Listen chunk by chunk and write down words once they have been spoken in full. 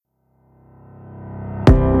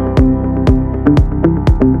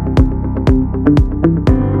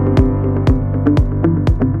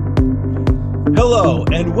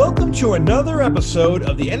Welcome to another episode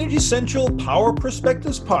of the Energy Central Power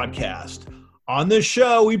Perspectives podcast. On this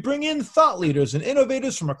show, we bring in thought leaders and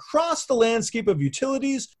innovators from across the landscape of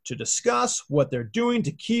utilities to discuss what they're doing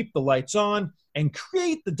to keep the lights on and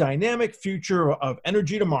create the dynamic future of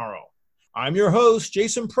energy tomorrow. I'm your host,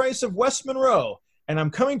 Jason Price of West Monroe, and I'm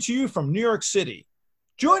coming to you from New York City.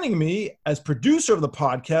 Joining me as producer of the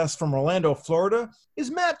podcast from Orlando, Florida,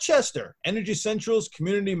 is Matt Chester, Energy Central's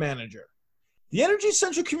community manager. The Energy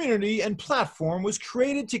Central community and platform was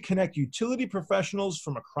created to connect utility professionals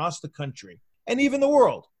from across the country and even the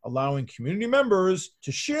world, allowing community members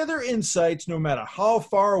to share their insights no matter how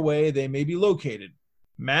far away they may be located.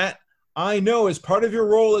 Matt, I know as part of your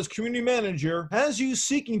role as community manager has you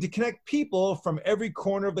seeking to connect people from every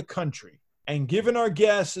corner of the country. And given our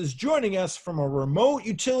guest is joining us from a remote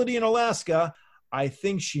utility in Alaska, I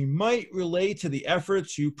think she might relate to the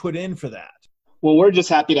efforts you put in for that. Well, we're just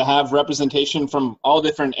happy to have representation from all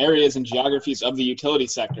different areas and geographies of the utility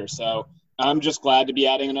sector. So I'm just glad to be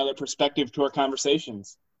adding another perspective to our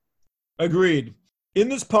conversations. Agreed. In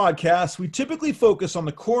this podcast, we typically focus on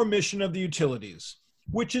the core mission of the utilities,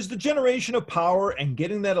 which is the generation of power and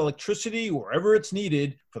getting that electricity wherever it's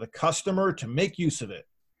needed for the customer to make use of it.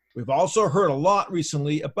 We've also heard a lot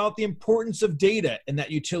recently about the importance of data in that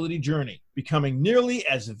utility journey, becoming nearly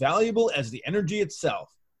as valuable as the energy itself.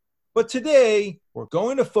 But today, we're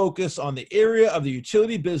going to focus on the area of the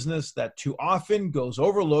utility business that too often goes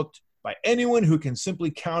overlooked by anyone who can simply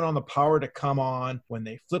count on the power to come on when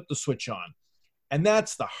they flip the switch on. And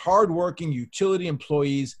that's the hardworking utility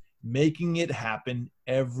employees making it happen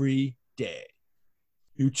every day.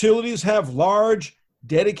 Utilities have large,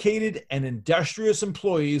 dedicated, and industrious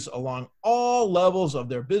employees along all levels of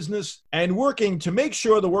their business, and working to make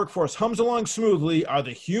sure the workforce hums along smoothly are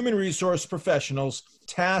the human resource professionals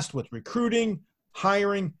tasked with recruiting,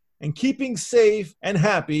 hiring, and keeping safe and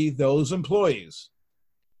happy those employees.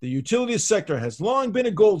 The utilities sector has long been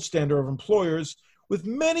a gold standard of employers, with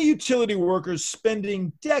many utility workers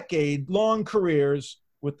spending decade-long careers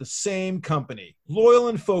with the same company, loyal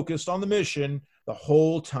and focused on the mission the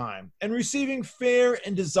whole time, and receiving fair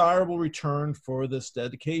and desirable return for this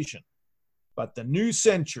dedication. But the new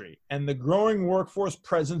century and the growing workforce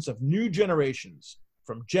presence of new generations,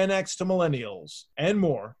 from Gen X to millennials and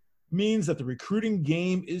more, means that the recruiting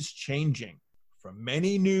game is changing. For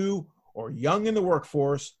many new or young in the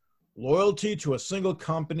workforce, loyalty to a single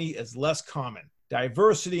company is less common.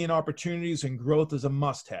 Diversity in opportunities and growth is a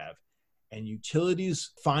must-have, and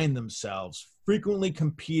utilities find themselves frequently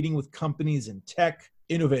competing with companies in tech,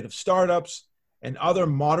 innovative startups, and other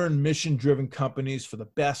modern mission-driven companies for the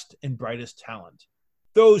best and brightest talent.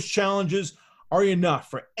 Those challenges are enough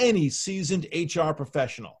for any seasoned HR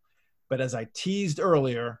professional. But as I teased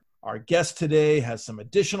earlier, our guest today has some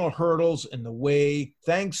additional hurdles in the way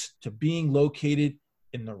thanks to being located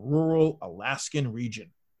in the rural Alaskan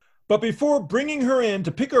region. But before bringing her in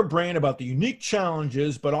to pick her brain about the unique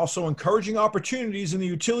challenges, but also encouraging opportunities in the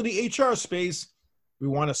utility HR space, we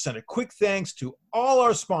want to send a quick thanks to all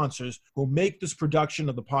our sponsors who make this production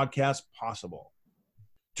of the podcast possible.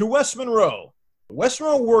 To West Monroe. West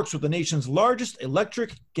Monroe works with the nation's largest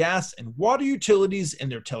electric, gas, and water utilities in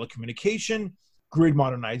their telecommunication, grid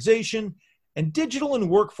modernization, and digital and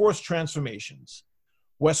workforce transformations.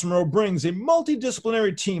 West Monroe brings a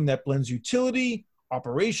multidisciplinary team that blends utility,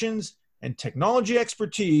 operations, and technology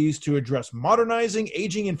expertise to address modernizing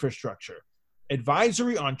aging infrastructure,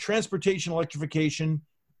 advisory on transportation electrification,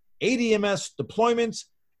 ADMS deployments,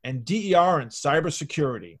 and DER and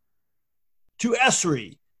cybersecurity. To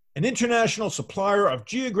Esri, an international supplier of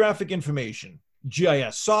geographic information,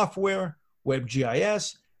 GIS software,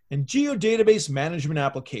 WebGIS, and geodatabase management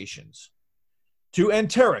applications. To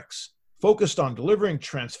Anterix, focused on delivering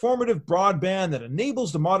transformative broadband that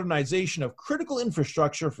enables the modernization of critical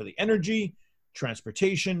infrastructure for the energy,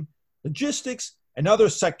 transportation, logistics, and other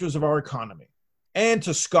sectors of our economy. And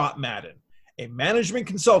to Scott Madden, a management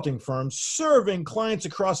consulting firm serving clients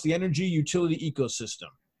across the energy utility ecosystem.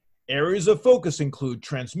 Areas of focus include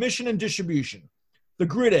transmission and distribution, the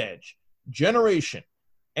grid edge, generation,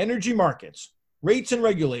 energy markets, rates and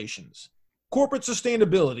regulations, corporate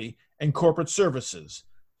sustainability, and corporate services.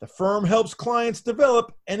 The firm helps clients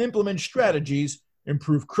develop and implement strategies,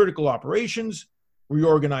 improve critical operations,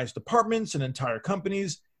 reorganize departments and entire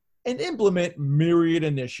companies, and implement myriad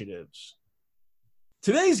initiatives.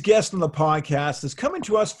 Today's guest on the podcast is coming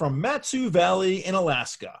to us from Mat-Su Valley in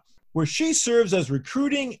Alaska, where she serves as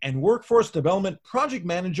recruiting and workforce development project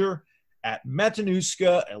manager at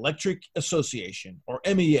Matanuska Electric Association, or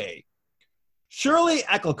MEA. Shirley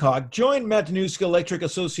Ackelcock joined Matanuska Electric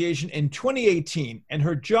Association in 2018, and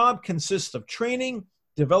her job consists of training,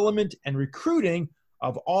 development, and recruiting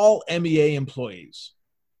of all MEA employees.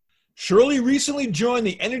 Shirley recently joined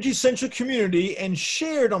the Energy Central community and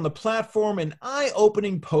shared on the platform an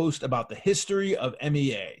eye-opening post about the history of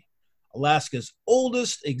MEA, Alaska's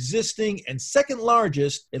oldest existing and second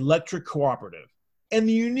largest electric cooperative, and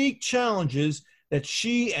the unique challenges that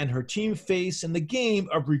she and her team face in the game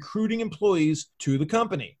of recruiting employees to the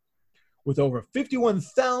company. With over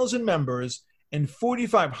 51,000 members and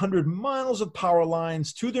 4,500 miles of power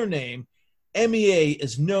lines to their name, MEA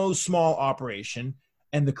is no small operation,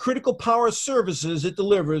 and the critical power services it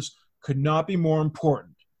delivers could not be more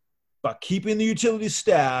important. But keeping the utility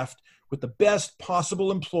staffed with the best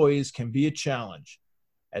possible employees can be a challenge.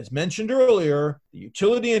 As mentioned earlier, the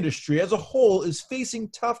utility industry as a whole is facing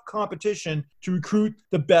tough competition to recruit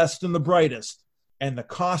the best and the brightest, and the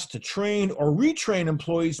cost to train or retrain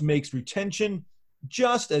employees makes retention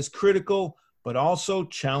just as critical, but also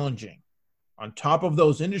challenging. On top of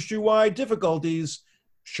those industry-wide difficulties,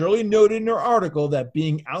 Shirley noted in her article that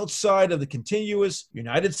being outside of the contiguous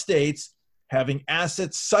United States, having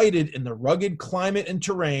assets sited in the rugged climate and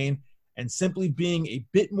terrain, and simply being a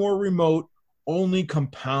bit more remote only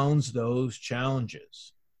compounds those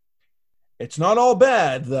challenges. It's not all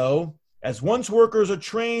bad, though, as once workers are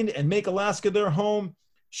trained and make Alaska their home,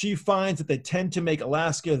 she finds that they tend to make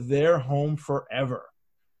Alaska their home forever.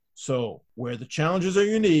 So, where the challenges are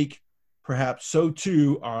unique, perhaps so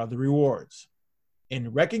too are the rewards.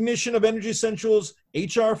 In recognition of Energy Central's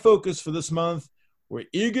HR focus for this month, we're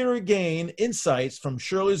eager to gain insights from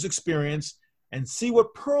Shirley's experience and see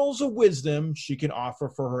what pearls of wisdom she can offer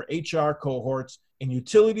for her HR cohorts in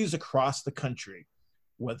utilities across the country,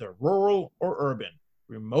 whether rural or urban,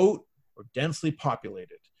 remote or densely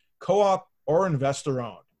populated, co-op or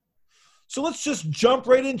investor-owned. So let's just jump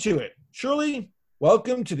right into it. Shirley,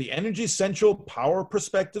 welcome to the Energy Central Power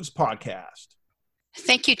Perspectives podcast.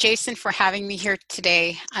 Thank you, Jason, for having me here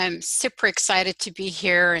today. I'm super excited to be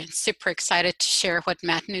here and super excited to share what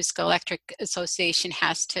Matanuska Electric Association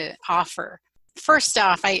has to offer. First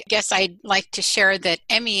off, I guess I'd like to share that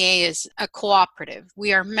MEA is a cooperative.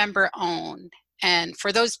 We are member-owned. And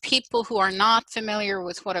for those people who are not familiar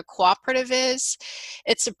with what a cooperative is,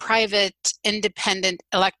 it's a private, independent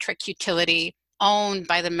electric utility owned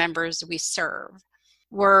by the members we serve.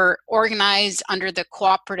 We're organized under the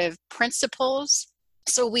cooperative principles,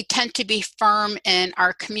 so we tend to be firm in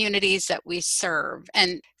our communities that we serve.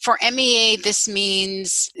 And for MEA, this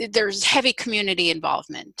means there's heavy community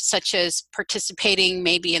involvement, such as participating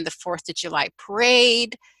maybe in the 4th of July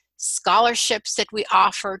parade, scholarships that we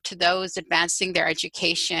offer to those advancing their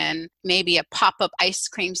education, maybe a pop-up ice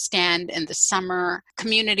cream stand in the summer.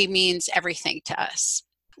 Community means everything to us.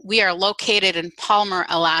 We are located in Palmer,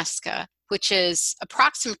 Alaska, which is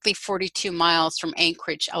approximately 42 miles from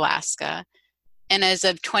Anchorage, Alaska. And as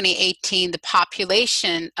of 2018, the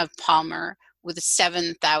population of Palmer was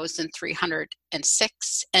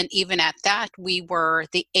 7,306. And even at that, we were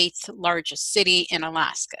the 8th largest city in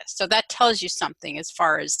Alaska. So that tells you something as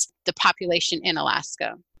far as the population in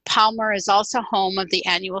Alaska. Palmer is also home of the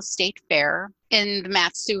annual state fair. In the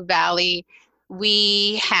Mat-Su Valley,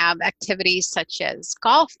 we have activities such as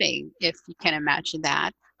golfing, if you can imagine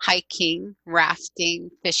that, hiking,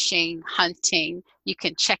 rafting, fishing, hunting. You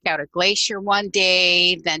can check out a glacier one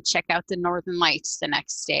day, then check out the Northern Lights the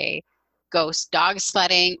next day, go dog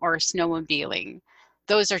sledding or snowmobiling.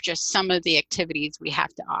 Those are just some of the activities we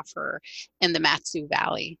have to offer in the Mat-Su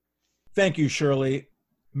Valley. Thank you, Shirley.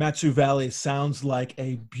 Mat-Su Valley sounds like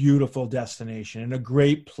a beautiful destination and a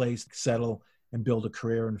great place to settle and build a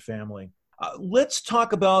career and family. Let's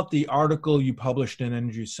talk about the article you published in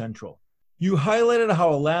Energy Central. You highlighted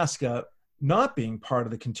how Alaska, not being part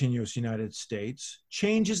of the contiguous United States,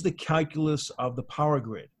 changes the calculus of the power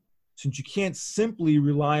grid, since you can't simply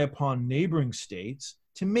rely upon neighboring states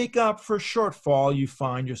to make up for a shortfall you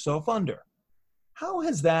find yourself under. How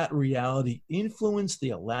has that reality influenced the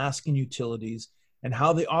Alaskan utilities and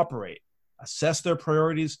how they operate, assess their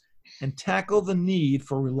priorities, and tackle the need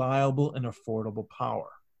for reliable and affordable power?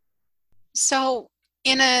 So,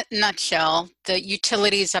 in a nutshell, the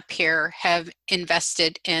utilities up here have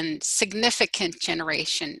invested in significant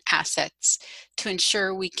generation assets to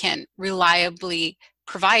ensure we can reliably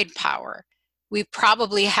provide power. We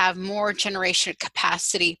probably have more generation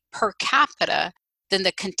capacity per capita than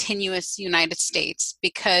the continuous United States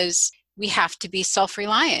because we have to be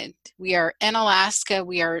self-reliant. We are in Alaska,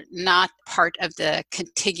 we are not part of the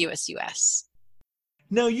contiguous US.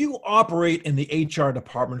 Now, you operate in the HR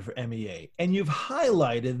department for MEA, and you've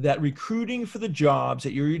highlighted that recruiting for the jobs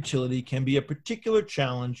at your utility can be a particular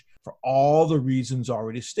challenge for all the reasons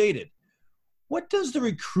already stated. What does the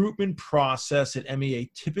recruitment process at MEA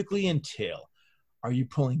typically entail? Are you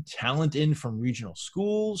pulling talent in from regional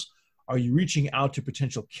schools? Are you reaching out to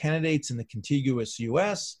potential candidates in the contiguous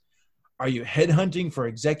US? Are you headhunting for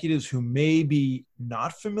executives who may be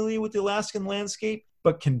not familiar with the Alaskan landscape,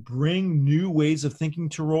 but can bring new ways of thinking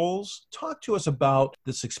to roles? Talk to us about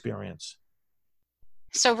this experience.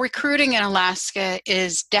 So recruiting in Alaska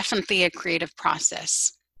is definitely a creative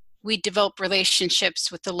process. We develop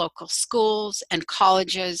relationships with the local schools and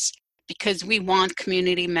colleges because we want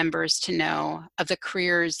community members to know of the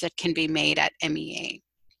careers that can be made at MEA.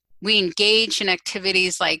 We engage in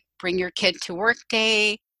activities like Bring Your Kid to Work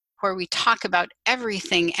Day, where we talk about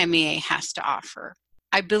everything MEA has to offer.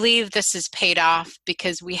 I believe this has paid off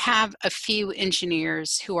because we have a few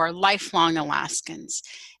engineers who are lifelong Alaskans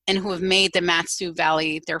and who have made the Mat-Su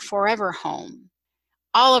Valley their forever home.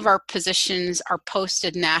 All of our positions are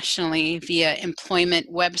posted nationally via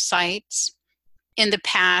employment websites. In the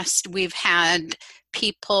past, we've had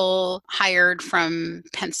people hired from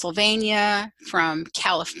Pennsylvania, from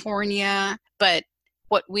California, but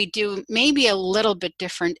what we do maybe a little bit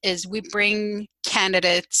different is we bring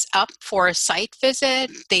candidates up for a site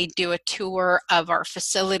visit. They do a tour of our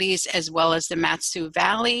facilities as well as the Mat-Su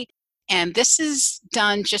Valley. And this is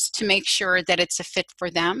done just to make sure that it's a fit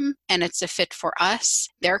for them and it's a fit for us.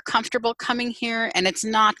 They're comfortable coming here and it's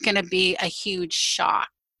not going to be a huge shock.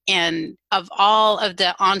 And of all of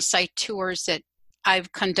the on-site tours that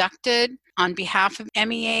I've conducted on behalf of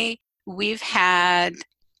MEA, we've had,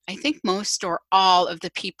 I think, most or all of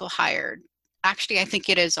the people hired. Actually, I think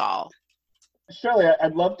it is all. Shirley,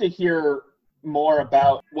 I'd love to hear more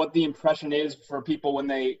about what the impression is for people when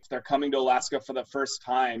they're coming to Alaska for the first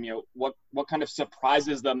time. What kind of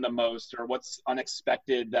surprises them the most, or what's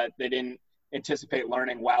unexpected that they didn't anticipate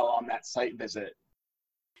learning while on that site visit?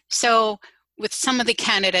 So with some of the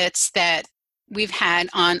candidates that we've had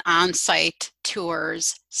on-site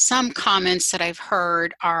tours, some comments that I've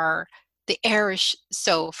heard are, the air is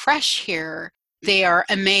so fresh here. They are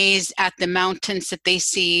amazed at the mountains that they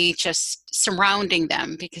see just surrounding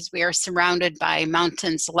them because we are surrounded by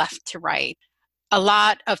mountains left to right. A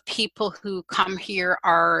lot of people who come here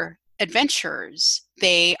are adventurers.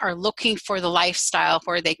 They are looking for the lifestyle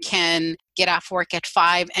where they can get off work at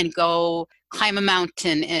 5 and go climb a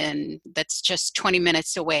mountain that's just 20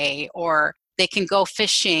 minutes away, or they can go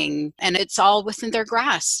fishing and it's all within their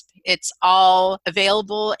grasp. It's all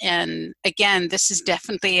available. And again, this is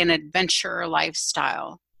definitely an adventure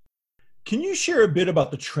lifestyle. Can you share a bit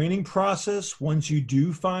about the training process once you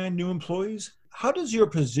do find new employees? How does your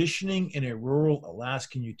positioning in a rural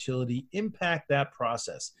Alaskan utility impact that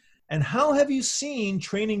process? And how have you seen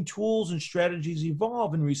training tools and strategies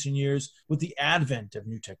evolve in recent years with the advent of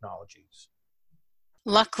new technologies?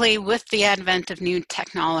 Luckily, with the advent of new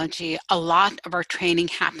technology, a lot of our training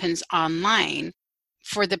happens online.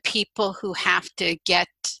 For the people who have to get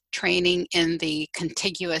training in the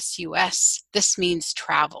contiguous US, this means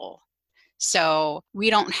travel. So we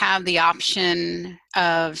don't have the option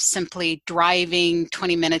of simply driving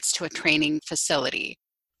 20 minutes to a training facility.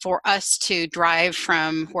 For us to drive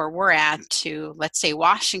from where we're at to, let's say,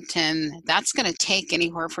 Washington, that's going to take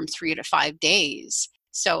anywhere from 3 to 5 days.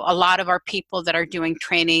 So a lot of our people that are doing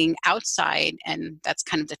training outside, and that's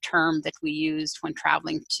kind of the term that we use when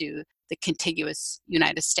traveling to the contiguous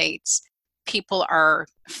United States, people are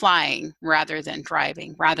flying rather than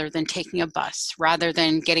driving, rather than taking a bus, rather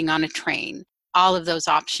than getting on a train. All of those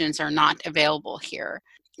options are not available here.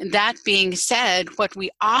 That being said, what we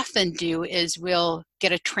often do is we'll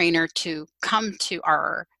get a trainer to come to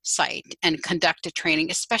our site and conduct a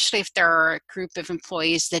training, especially if there are a group of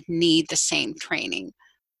employees that need the same training.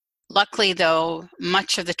 Luckily, though,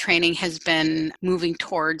 much of the training has been moving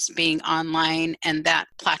towards being online, and that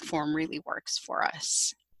platform really works for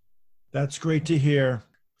us. That's great to hear.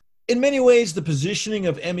 In many ways, the positioning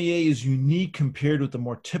of MEA is unique compared with the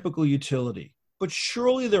more typical utility. But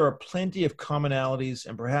surely there are plenty of commonalities,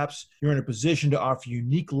 and perhaps you're in a position to offer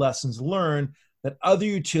unique lessons learned that other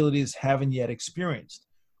utilities haven't yet experienced.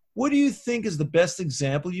 What do you think is the best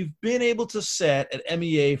example you've been able to set at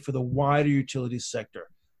MEA for the wider utility sector,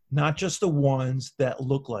 not just the ones that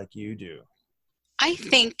look like you do? I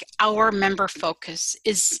think our member focus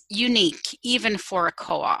is unique, even for a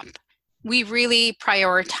co-op. We really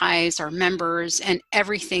prioritize our members and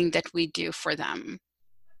everything that we do for them.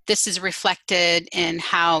 This is reflected in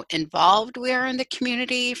how involved we are in the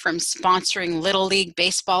community, from sponsoring Little League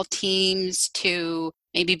baseball teams to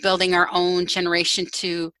maybe building our own generation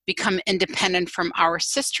to become independent from our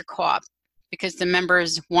sister co-op because the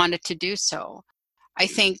members wanted to do so. I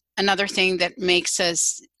think another thing that makes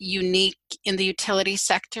us unique in the utility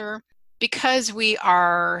sector Because we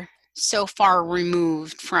are so far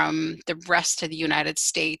removed from the rest of the United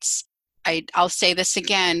States, I'll say this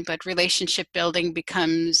again, but relationship building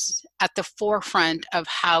becomes at the forefront of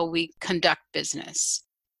how we conduct business.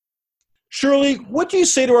 Shirley, what do you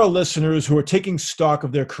say to our listeners who are taking stock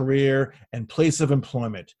of their career and place of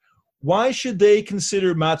employment? Why should they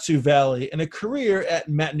consider Mat-Su Valley and a career at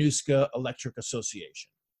Matanuska Electric Association?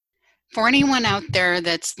 For anyone out there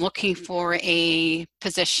that's looking for a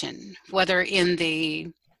position, whether in the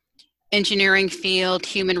engineering field,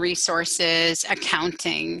 human resources,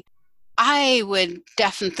 accounting, I would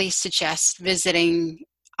definitely suggest visiting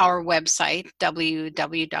our website,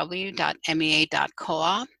 www.mea.coop,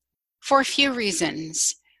 for a few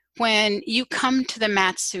reasons. When you come to the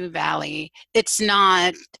Mat-Su Valley, it's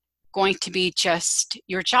not going to be just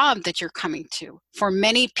your job that you're coming to. For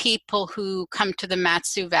many people who come to the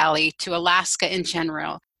Mat-Su Valley, to Alaska in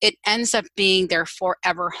general, it ends up being their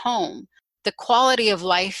forever home. The quality of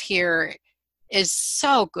life here is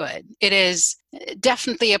so good. It is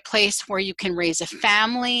definitely a place where you can raise a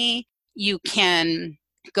family. You can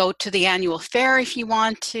go to the annual fair if you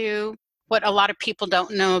want to. What a lot of people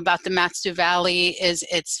don't know about the Mat-Su Valley is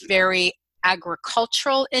it's very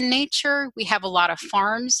agricultural in nature. We have a lot of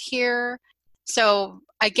farms here. So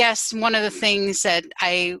I guess one of the things that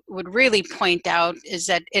I would really point out is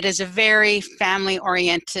that it is a very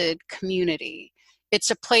family-oriented community. It's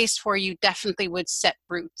a place where you definitely would set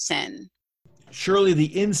roots in. Shirley, the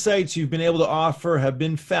insights you've been able to offer have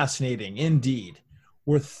been fascinating indeed.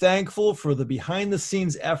 We're thankful for the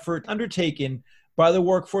behind-the-scenes effort undertaken by the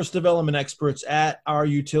workforce development experts at our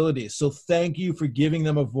utilities. So thank you for giving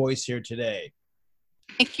them a voice here today.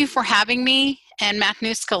 Thank you for having me, and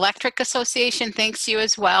Matanuska Electric Association thanks you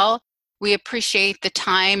as well. We appreciate the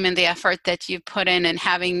time and the effort that you've put in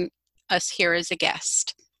having us here as a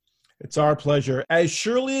guest. It's our pleasure. As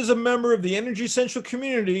Shirley is a member of the Energy Central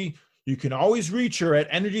community, you can always reach her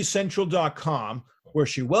at energycentral.com, where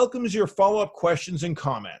she welcomes your follow-up questions and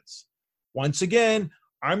comments. Once again,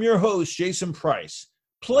 I'm your host, Jason Price.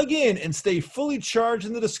 Plug in and stay fully charged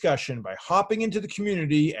in the discussion by hopping into the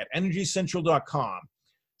community at energycentral.com.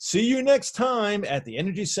 See you next time at the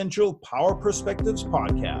Energy Central Power Perspectives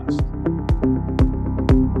podcast.